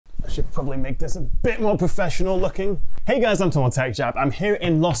Should probably make this a bit more professional looking. Hey guys, I'm Tom Tech Chap. I'm here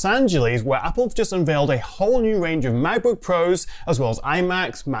in Los Angeles where Apple's just unveiled a whole new range of MacBook Pros, as well as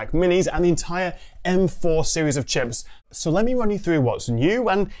iMacs, Mac Minis, and the entire M4 series of chips. So let me run you through what's new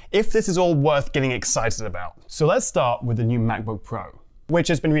and if this is all worth getting excited about. So let's start with the new MacBook Pro, which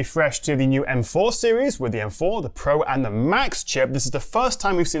has been refreshed to the new M4 series with the M4, the Pro, and the Max chip. This is the first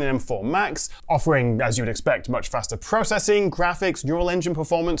time we've seen an M4 Max, offering, as you would expect, much faster processing, graphics, neural engine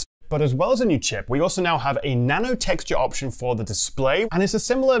performance. But as well as a new chip, we also now have a nano texture option for the display, and it's a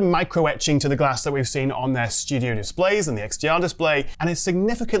similar micro etching to the glass that we've seen on their studio displays and the XDR display, and it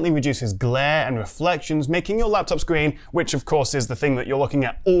significantly reduces glare and reflections, making your laptop screen, which of course is the thing that you're looking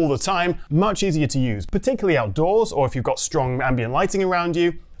at all the time, much easier to use, particularly outdoors or if you've got strong ambient lighting around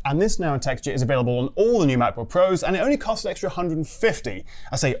you. And this nano texture is available on all the new MacBook Pros, and it only costs an extra $150.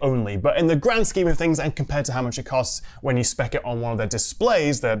 I say only, but in the grand scheme of things and compared to how much it costs when you spec it on one of their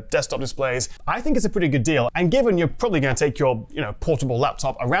displays, their desktop displays, I think it's a pretty good deal. And given you're probably going to take your portable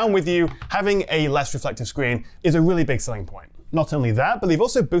laptop around with you, having a less reflective screen is a really big selling point. Not only that, but they've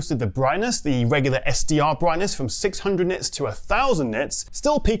also boosted the brightness, the regular SDR brightness, from 600 nits to 1000 nits,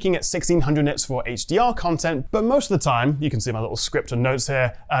 still peaking at 1600 nits for HDR content, but most of the time, you can see my little script and notes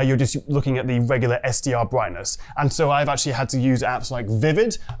here, you're just looking at the regular SDR brightness. And so I've actually had to use apps like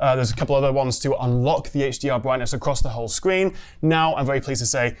Vivid. There's a couple other ones to unlock the HDR brightness across the whole screen. Now I'm very pleased to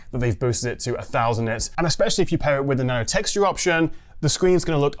say that they've boosted it to 1000 nits, and especially if you pair it with the nano texture option, the screen's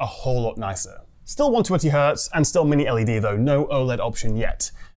going to look a whole lot nicer. Still 120Hz and still mini LED though, no OLED option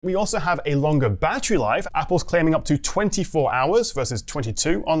yet. We also have a longer battery life. Apple's claiming up to 24 hours versus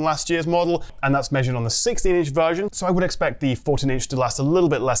 22 on last year's model, and that's measured on the 16-inch version, so I would expect the 14-inch to last a little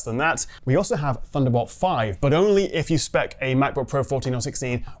bit less than that. We also have Thunderbolt 5, but only if you spec a MacBook Pro 14 or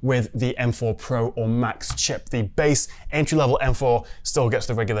 16 with the M4 Pro or Max chip. The base entry-level M4 still gets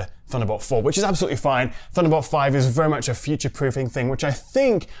the regular Thunderbolt 4, which is absolutely fine. Thunderbolt 5 is very much a future-proofing thing, which I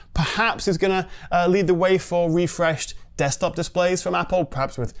think perhaps is going to lead the way for refreshed desktop displays from Apple,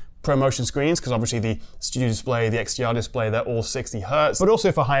 perhaps with ProMotion screens, because obviously the Studio Display, the XDR display, they're all 60 Hz, but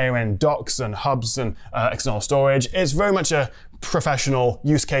also for higher end docks and hubs and external storage. It's very much a professional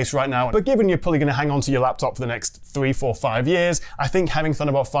use case right now, but given you're probably going to hang on to your laptop for the next 3, 4, 5 years, I think having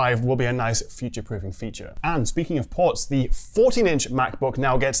Thunderbolt 5 will be a nice future-proofing feature. And speaking of ports, the 14-inch MacBook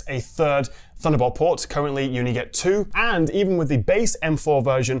now gets a third Thunderbolt port. Currently, you only get 2, and even with the base M4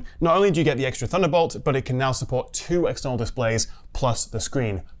 version, not only do you get the extra Thunderbolt, but it can now support 2 external displays plus the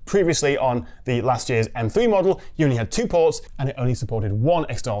screen. Previously on the last year's M3 model, you only had 2 ports and it only supported 1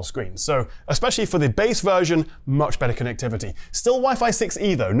 external screen. So especially for the base version, much better connectivity. Still Wi-Fi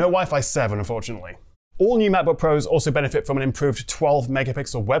 6E though, no Wi-Fi 7 unfortunately. All new MacBook Pros also benefit from an improved 12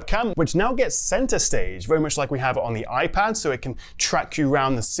 megapixel webcam, which now gets center stage, very much like we have it on the iPad, so it can track you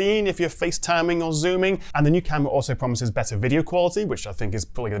around the scene if you're FaceTiming or Zooming. And the new camera also promises better video quality, which I think is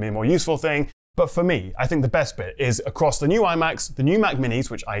probably going to be a more useful thing. But for me, I think the best bit is across the new iMacs, the new Mac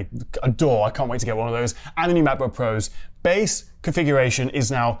Minis, which I adore, I can't wait to get one of those, and the new MacBook Pros, base configuration is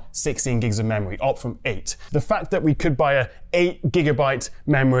now 16 gigs of memory, up from 8. The fact that we could buy a 8 gigabyte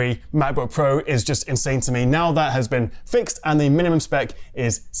memory MacBook Pro is just insane to me. Now that has been fixed, and the minimum spec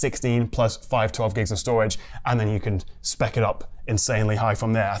is 16 plus 512 gigs of storage, and then you can spec it up insanely high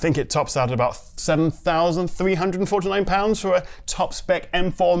from there. I think it tops out at about £7,349 for a top spec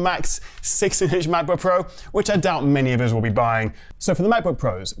M4 Max 16-inch MacBook Pro, which I doubt many of us will be buying. So for the MacBook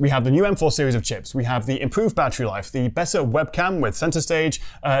Pros, we have the new M4 series of chips, we have the improved battery life, the better webcam with center stage,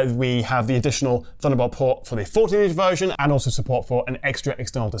 we have the additional Thunderbolt port for the 14-inch version, and also support for an extra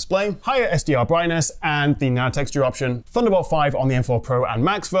external display, higher SDR brightness, and the nano texture option, Thunderbolt 5 on the M4 Pro and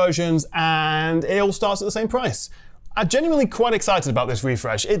Max versions, and it all starts at the same price. I'm genuinely quite excited about this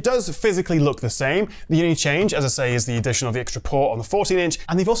refresh. It does physically look the same. The only change, as I say, is the addition of the extra port on the 14-inch,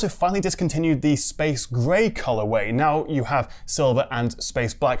 and they've also finally discontinued the space gray colorway. Now you have silver and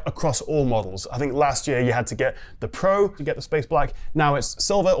space black across all models. I think last year you had to get the Pro to get the space black. Now it's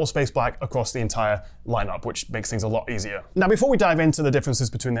silver or space black across the entire lineup, which makes things a lot easier. Now, before we dive into the differences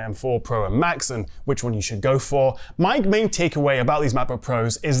between the M4 Pro and Max and which one you should go for, my main takeaway about these MacBook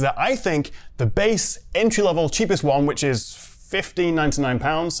Pros is that I think the base entry-level cheapest one, which is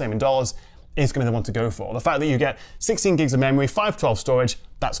 £15.99, same in dollars, is going to be the one to go for. The fact that you get 16 gigs of memory, 512 storage,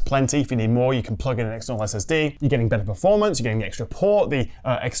 that's plenty. If you need more, you can plug in an external SSD. You're getting better performance, you're getting the extra port, the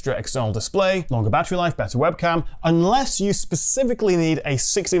extra external display, longer battery life, better webcam. Unless you specifically need a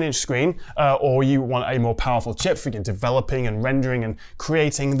 16-inch screen or you want a more powerful chip for developing and rendering and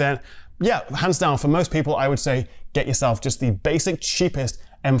creating, then yeah, hands down, for most people, I would say get yourself just the basic, cheapest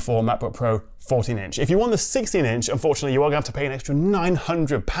M4 MacBook Pro 14-inch. If you want the 16-inch, unfortunately, you are going to have to pay an extra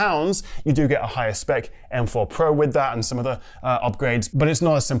 £900. You do get a higher spec M4 Pro with that and some other upgrades, but it's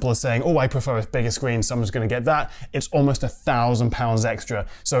not as simple as saying, oh, I prefer a bigger screen, so I'm just going to get that. It's almost £1,000 extra.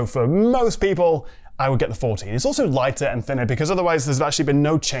 So for most people, I would get the 14. It's also lighter and thinner because otherwise there's actually been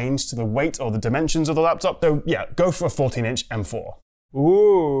no change to the weight or the dimensions of the laptop. So yeah, go for a 14-inch M4.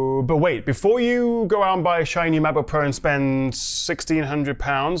 Ooh, but wait, before you go out and buy a shiny MacBook Pro and spend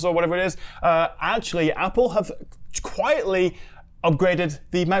 £1,600 or whatever it is, actually Apple have quietly upgraded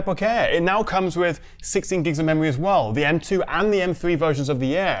the MacBook Air. It now comes with 16 gigs of memory as well, the M2 and the M3 versions of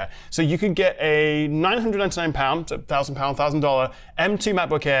the Air. So you could get a £999, $1,000 M2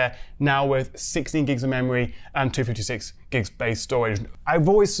 MacBook Air now with 16 gigs of memory and 256 gigs base storage. I've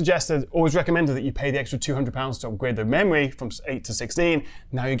always recommended that you pay the extra £200 to upgrade the memory from 8 to 16.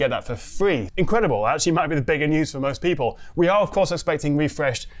 Now you get that for free. Incredible. Actually might be the bigger news for most people. We are of course expecting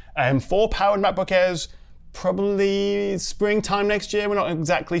refreshed M4 powered MacBook Airs probably springtime next year. We're not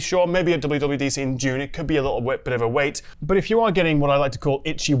exactly sure. Maybe at WWDC in June. It could be a little bit of a wait. But if you are getting what I like to call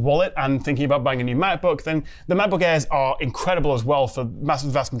itchy wallet and thinking about buying a new MacBook, then the MacBook Airs are incredible as well for the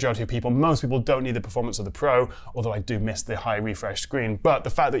vast majority of people. Most people don't need the performance of the Pro, although I do miss the high refresh screen. But the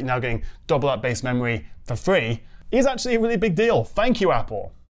fact that you're now getting double that base memory for free is actually a really big deal. Thank you,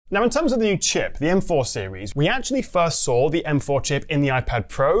 Apple. Now, in terms of the new chip, the M4 series, we actually first saw the M4 chip in the iPad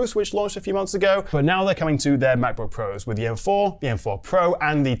Pros, which launched a few months ago, but now they're coming to their MacBook Pros with the M4, the M4 Pro,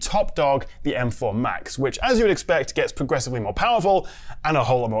 and the top dog, the M4 Max, which, as you would expect, gets progressively more powerful and a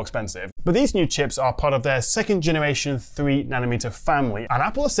whole lot more expensive. But these new chips are part of their second generation 3nm family, and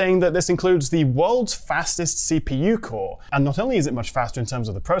Apple are saying that this includes the world's fastest CPU core. And not only is it much faster in terms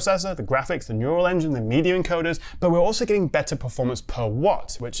of the processor, the graphics, the neural engine, the media encoders, but we're also getting better performance per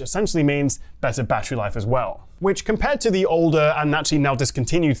watt, which essentially means better battery life as well. Which, compared to the older and actually now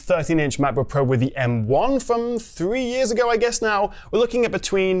discontinued 13-inch MacBook Pro with the M1 from 3 years ago, I guess now, we're looking at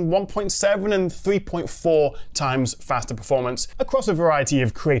between 1.7 and 3.4 times faster performance across a variety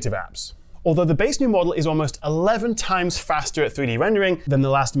of creative apps. Although the base new model is almost 11 times faster at 3D rendering than the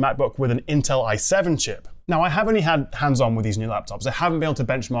last MacBook with an Intel i7 chip. Now, I have only had hands-on with these new laptops. I haven't been able to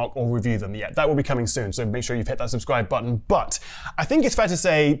benchmark or review them yet. That will be coming soon, so make sure you've hit that subscribe button. But I think it's fair to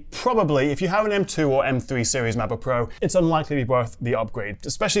say, probably, if you have an M2 or M3 series MacBook Pro, it's unlikely to be worth the upgrade,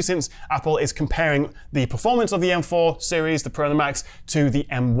 especially since Apple is comparing the performance of the M4 series, the Pro and the Max, to the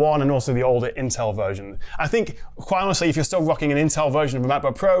M1 and also the older Intel version. I think, quite honestly, if you're still rocking an Intel version of a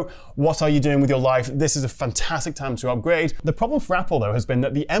MacBook Pro, what are you doing with your life? This is a fantastic time to upgrade. The problem for Apple, though, has been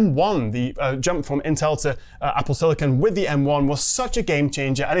that the M1, the jump from Intel to Apple Silicon with the M1 was such a game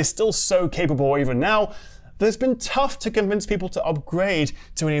changer and is still so capable even now that it's been tough to convince people to upgrade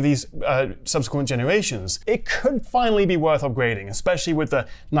to any of these subsequent generations. It could finally be worth upgrading, especially with the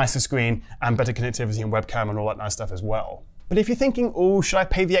nicer screen and better connectivity and webcam and all that nice stuff as well. But if you're thinking, oh, should I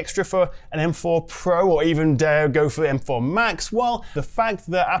pay the extra for an M4 Pro or even dare go for the M4 Max? Well, the fact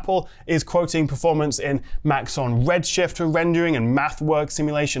that Apple is quoting performance in Macs on Redshift for rendering and MathWorks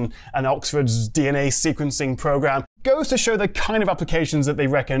simulation and Oxford's DNA sequencing program goes to show the kind of applications that they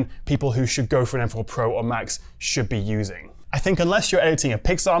reckon people who should go for an M4 Pro or Max should be using. I think unless you're editing a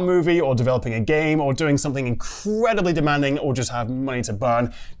Pixar movie or developing a game or doing something incredibly demanding or just have money to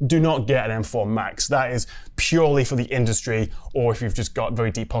burn, do not get an M4 Max. That is purely for the industry, or if you've just got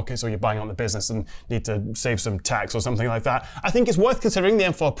very deep pockets or you're buying on the business and need to save some tax or something like that. I think it's worth considering the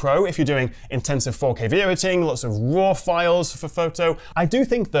M4 Pro if you're doing intensive 4K video editing, lots of raw files for photo. I do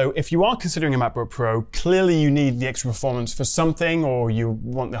think though, if you are considering a MacBook Pro, clearly you need the extra performance for something, or you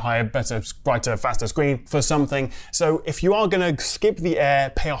want the higher, better, brighter, faster screen for something. So if you are going to skip the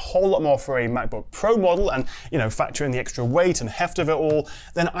Air, pay a whole lot more for a MacBook Pro model and, you know, factor in the extra weight and heft of it all,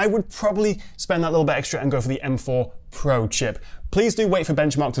 then I would probably spend that little bit extra and go for the M4 Pro chip. Please do wait for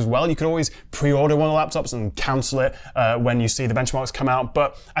benchmarks as well. You can always pre-order one of the laptops and cancel it when you see the benchmarks come out.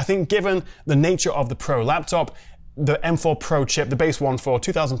 But I think given the nature of the Pro laptop, the M4 Pro chip, the base one for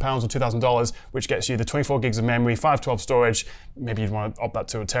 £2,000 or $2,000, which gets you the 24 gigs of memory, 512 storage, maybe you'd want to opt that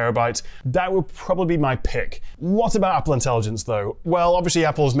to a terabyte, that would probably be my pick. What about Apple Intelligence though? Well, obviously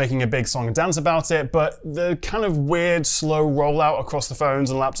Apple's making a big song and dance about it, but the kind of weird, slow rollout across the phones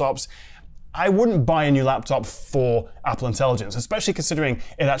and laptops, I wouldn't buy a new laptop for Apple Intelligence, especially considering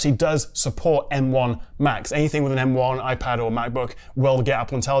it actually does support M1 Max. Anything with an M1 iPad or MacBook will get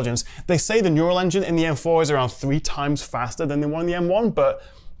Apple Intelligence. They say the neural engine in the M4 is around 3 times faster than the one in the M1, but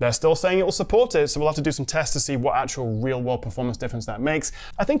They're still saying it will support it, so we'll have to do some tests to see what actual real-world performance difference that makes.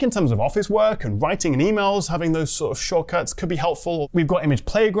 I think in terms of office work and writing and emails, having those sort of shortcuts could be helpful. We've got Image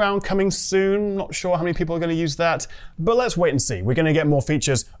Playground coming soon. Not sure how many people are going to use that, but let's wait and see. We're going to get more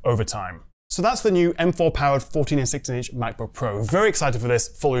features over time. So that's the new M4-powered 14 and 16-inch MacBook Pro. Very excited for this,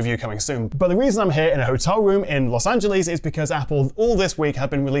 full review coming soon. But the reason I'm here in a hotel room in Los Angeles is because Apple all this week have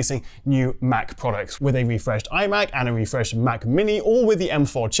been releasing new Mac products with a refreshed iMac and a refreshed Mac Mini, all with the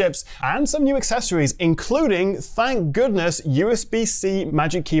M4 chips, and some new accessories, including, thank goodness, USB-C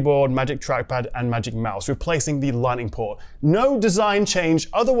Magic Keyboard, Magic Trackpad, and Magic Mouse, replacing the Lightning port. No design change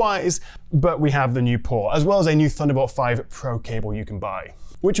otherwise, but we have the new port, as well as a new Thunderbolt 5 Pro cable you can buy.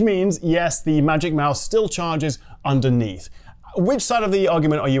 Which means, yes, the Magic Mouse still charges underneath. Which side of the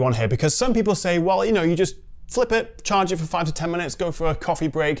argument are you on here? Because some people say, well, you know, you just flip it, charge it for 5 to 10 minutes, go for a coffee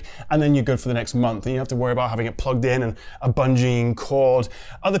break, and then you're good for the next month. And you have to worry about having it plugged in and a bungeeing cord.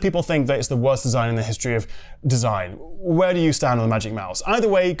 Other people think that it's the worst design in the history of design. Where do you stand on the Magic Mouse? Either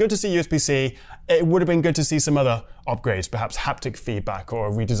way, good to see USB-C. It would have been good to see some other upgrades, perhaps haptic feedback or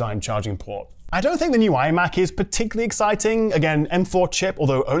a redesigned charging port. I don't think the new iMac is particularly exciting. Again, M4 chip,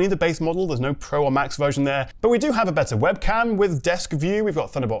 although only the base model, there's no Pro or Max version there. But we do have a better webcam with desk view. We've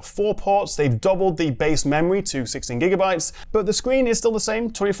got Thunderbolt 4 ports. They've doubled the base memory to 16 gigabytes, but the screen is still the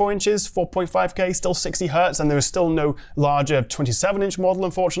same, 24 inches, 4.5K, still 60 Hertz, and there is still no larger 27-inch model,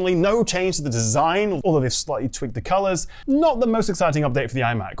 unfortunately. No change to the design, although they've slightly tweaked the colors. Not the most exciting update for the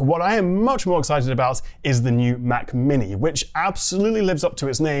iMac. What I am much more excited about is the new Mac Mini, which absolutely lives up to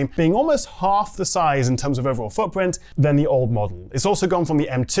its name, being almost half the size in terms of overall footprint than the old model. It's also gone from the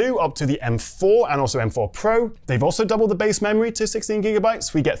M2 up to the M4 and also M4 Pro. They've also doubled the base memory to 16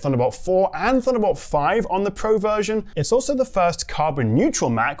 gigabytes. We get Thunderbolt 4 and Thunderbolt 5 on the Pro version. It's also the first carbon neutral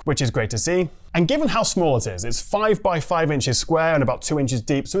Mac, which is great to see. And given how small it is, it's 5 by 5 inches square and about 2 inches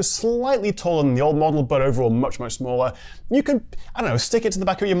deep, so it's slightly taller than the old model, but overall much, much smaller. You can, I don't know, stick it to the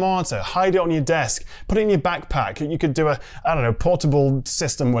back of your monitor, hide it on your desk, put it in your backpack. You could do a, I don't know, portable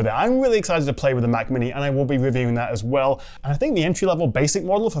system with it. I'm really excited to play with the Mac Mini, and I will be reviewing that as well. And I think the entry-level basic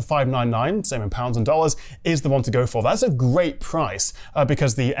model for $599, same in pounds and dollars, is the one to go for. That's a great price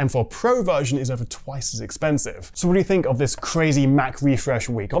because the M4 Pro version is over twice as expensive. So what do you think of this crazy Mac refresh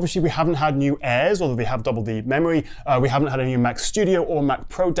week? Obviously, we haven't had new Airs, although they have doubled the memory. We haven't had a new Mac Studio or Mac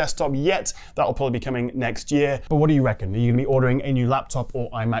Pro desktop yet. That'll probably be coming next year. But what do you reckon? Are you going to be ordering a new laptop or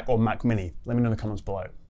iMac or Mac Mini? Let me know in the comments below.